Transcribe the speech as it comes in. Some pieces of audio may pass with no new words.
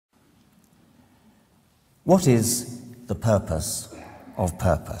What is the purpose of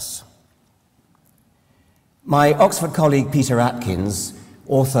purpose? My Oxford colleague Peter Atkins,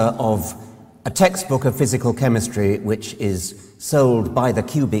 author of a textbook of physical chemistry which is sold by the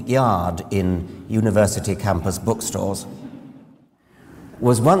cubic yard in university campus bookstores,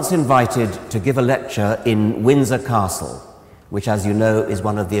 was once invited to give a lecture in Windsor Castle, which, as you know, is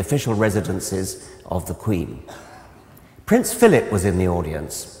one of the official residences of the Queen. Prince Philip was in the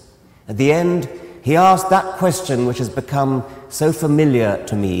audience. At the end, he asked that question which has become so familiar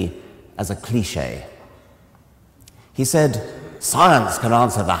to me as a cliché. He said, "Science can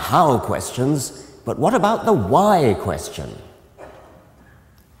answer the how questions, but what about the why question?"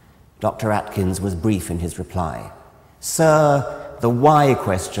 Dr. Atkins was brief in his reply. "Sir, the why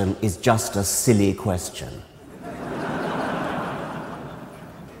question is just a silly question."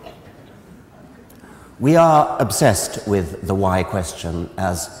 We are obsessed with the why question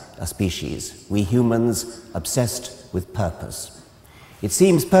as a species. We humans obsessed with purpose. It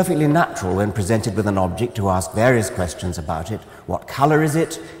seems perfectly natural when presented with an object to ask various questions about it. What color is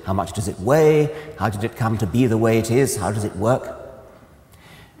it? How much does it weigh? How did it come to be the way it is? How does it work?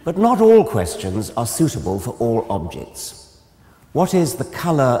 But not all questions are suitable for all objects. What is the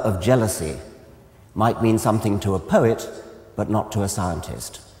color of jealousy might mean something to a poet, but not to a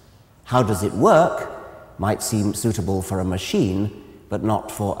scientist. How does it work might seem suitable for a machine, but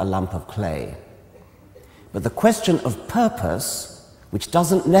not for a lump of clay. But the question of purpose, which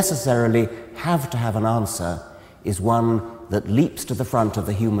doesn't necessarily have to have an answer, is one that leaps to the front of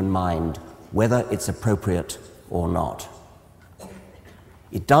the human mind, whether it's appropriate or not.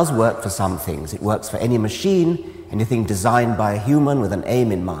 It does work for some things. It works for any machine, anything designed by a human with an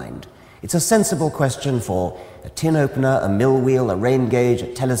aim in mind. It's a sensible question for a tin opener, a mill wheel, a rain gauge, a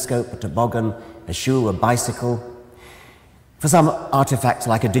telescope, a toboggan, a shoe, a bicycle. For some artifacts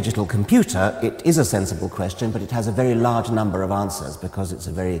like a digital computer, it is a sensible question, but it has a very large number of answers because it's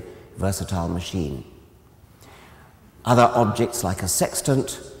a very versatile machine. Other objects like a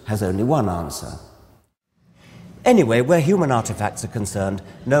sextant has only one answer. Anyway, where human artifacts are concerned,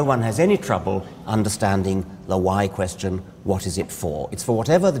 no one has any trouble understanding the why question, what is it for? It's for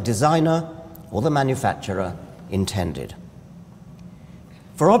whatever the designer or the manufacturer intended.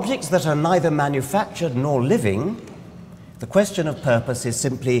 For objects that are neither manufactured nor living, the question of purpose is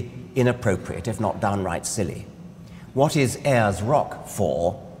simply inappropriate, if not downright silly. What is Ayers Rock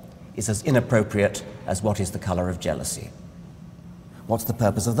for is as inappropriate as what is the color of jealousy. What's the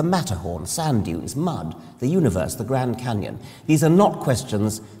purpose of the Matterhorn, sand dunes, mud, the universe, the Grand Canyon? These are not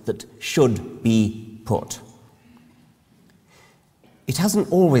questions that should be put. It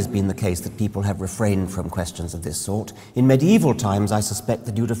hasn't always been the case that people have refrained from questions of this sort. In medieval times, I suspect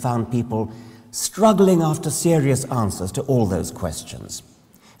that you'd have found people struggling after serious answers to all those questions.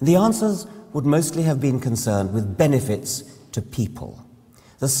 The answers would mostly have been concerned with benefits to people.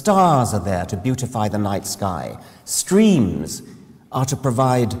 The stars are there to beautify the night sky. Streams are to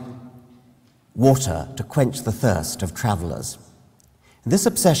provide water to quench the thirst of travelers. This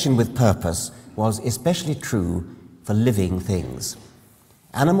obsession with purpose was especially true for living things.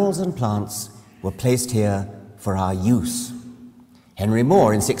 Animals and plants were placed here for our use. Henry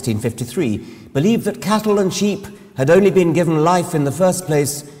Moore in 1653 believed that cattle and sheep had only been given life in the first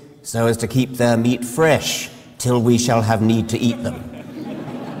place so as to keep their meat fresh till we shall have need to eat them.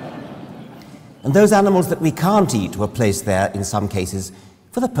 And those animals that we can't eat were placed there, in some cases,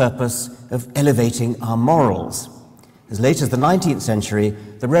 for the purpose of elevating our morals. As late as the 19th century,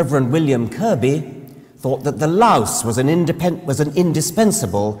 the Reverend William Kirby thought that the louse was an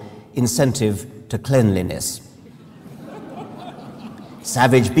indispensable incentive to cleanliness.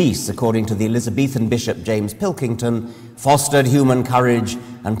 Savage beasts, according to the Elizabethan Bishop James Pilkington, fostered human courage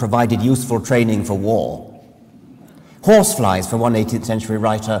and provided useful training for war. Horseflies, for one 18th century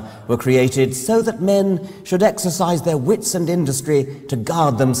writer, were created so that men should exercise their wits and industry to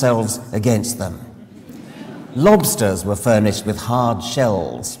guard themselves against them. Lobsters were furnished with hard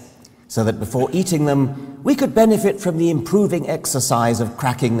shells so that before eating them, we could benefit from the improving exercise of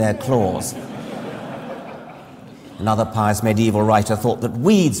cracking their claws. Another pious medieval writer thought that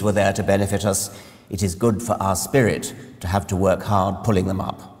weeds were there to benefit us. It is good for our spirit to have to work hard pulling them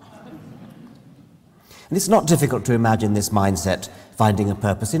up. And it's not difficult to imagine this mindset finding a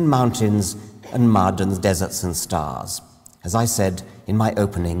purpose in mountains and mud and deserts and stars. As I said in my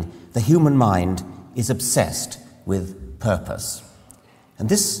opening, the human mind is obsessed with purpose. And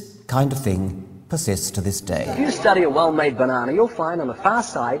this kind of thing persists to this day. If you study a well-made banana, you'll find on the far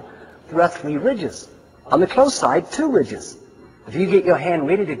side there are 3 ridges. On the close side, 2 ridges. If you get your hand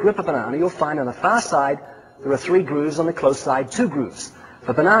ready to grip a banana, you'll find on the far side there are 3 grooves, on the close side 2 grooves.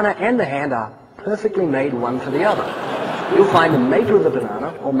 The banana and the hand are perfectly made one for the other. You'll find the maker of the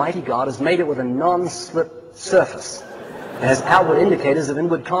banana, Almighty God, has made it with a non-slip surface. It has outward indicators of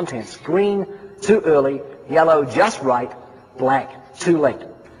inward contents. Green, too early; yellow, just right; black, too late.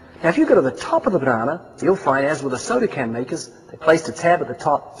 Now, if you go to the top of the banana, you'll find, as with the soda can makers, they placed a tab at the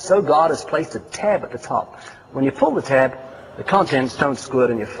top. So God has placed a tab at the top. When you pull the tab, the contents don't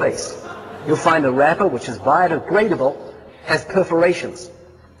squirt in your face. You'll find the wrapper, which is biodegradable, has perforations.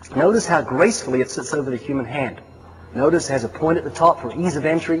 Notice how gracefully it sits over the human hand. Notice it has a point at the top for ease of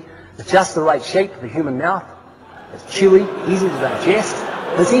entry. It's just the right shape for the human mouth. It's chewy, easy to digest.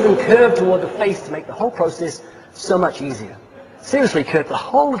 It's even curved toward the face to make the whole process so much easier. Seriously, Kurt, the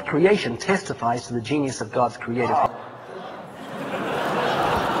whole of creation testifies to the genius of God's creative hand.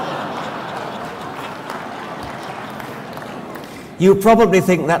 You probably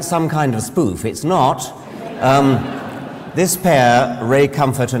think that's some kind of spoof. It's not. This pair, Ray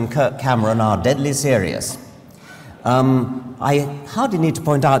Comfort and Kirk Cameron, are deadly serious. I hardly need to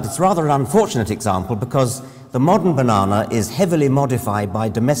point out it's rather an unfortunate example because the modern banana is heavily modified by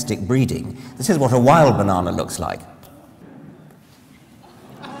domestic breeding. This is what a wild banana looks like.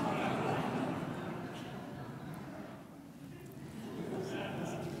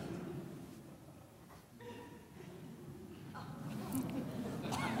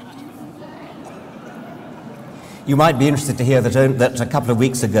 You might be interested to hear that a couple of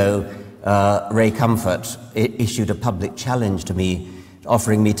weeks ago, Ray Comfort issued a public challenge to me,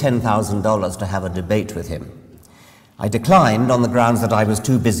 offering me $10,000 to have a debate with him. I declined on the grounds that I was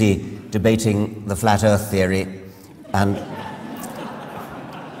too busy debating the flat earth theory and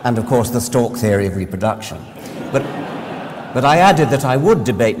of course the stork theory of reproduction. But I added that I would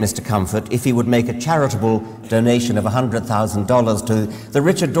debate Mr. Comfort if he would make a charitable donation of $100,000 to the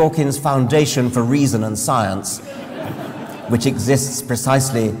Richard Dawkins Foundation for Reason and Science, which exists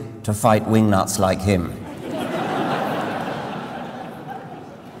precisely to fight wingnuts like him.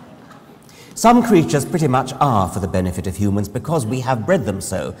 Some creatures pretty much are for the benefit of humans because we have bred them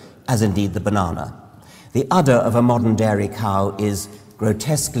so, as indeed the banana. The udder of a modern dairy cow is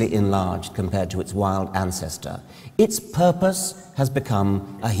grotesquely enlarged compared to its wild ancestor. Its purpose has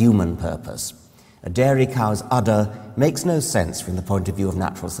become a human purpose. A dairy cow's udder makes no sense from the point of view of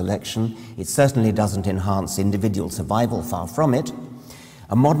natural selection. It certainly doesn't enhance individual survival, far from it.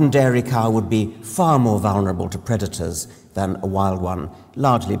 A modern dairy cow would be far more vulnerable to predators than a wild one,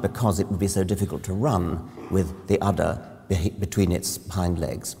 largely because it would be so difficult to run with the udder between its hind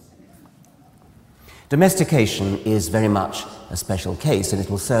legs. Domestication is very much a special case, and it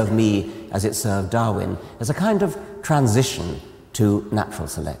will serve me, as it served Darwin, as a kind of transition to natural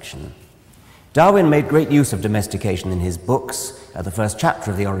selection. Darwin made great use of domestication in his books. The first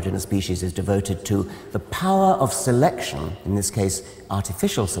chapter of The Origin of Species is devoted to the power of selection, in this case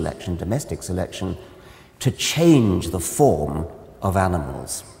artificial selection, domestic selection, to change the form of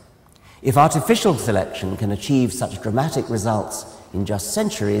animals. If artificial selection can achieve such dramatic results in just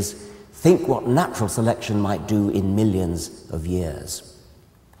centuries, think what natural selection might do in millions of years.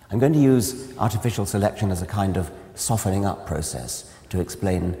 I'm going to use artificial selection as a kind of softening up process to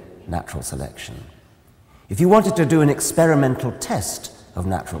explain natural selection. If you wanted to do an experimental test of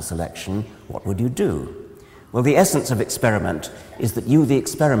natural selection, what would you do? Well, the essence of experiment is that you, the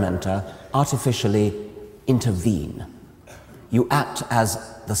experimenter, artificially intervene. You act as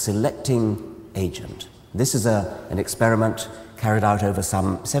the selecting agent. This is an experiment carried out over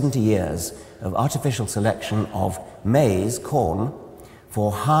some 70 years of artificial selection of maize, corn,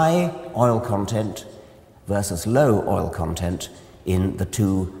 for high oil content versus low oil content in the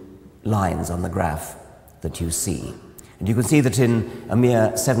two lines on the graph that you see. And you can see that in a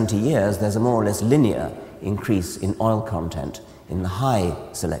mere 70 years, there's a more or less linear increase in oil content in the high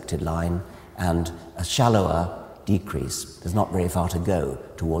selected line and a shallower decrease. There's not very far to go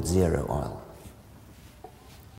towards zero oil.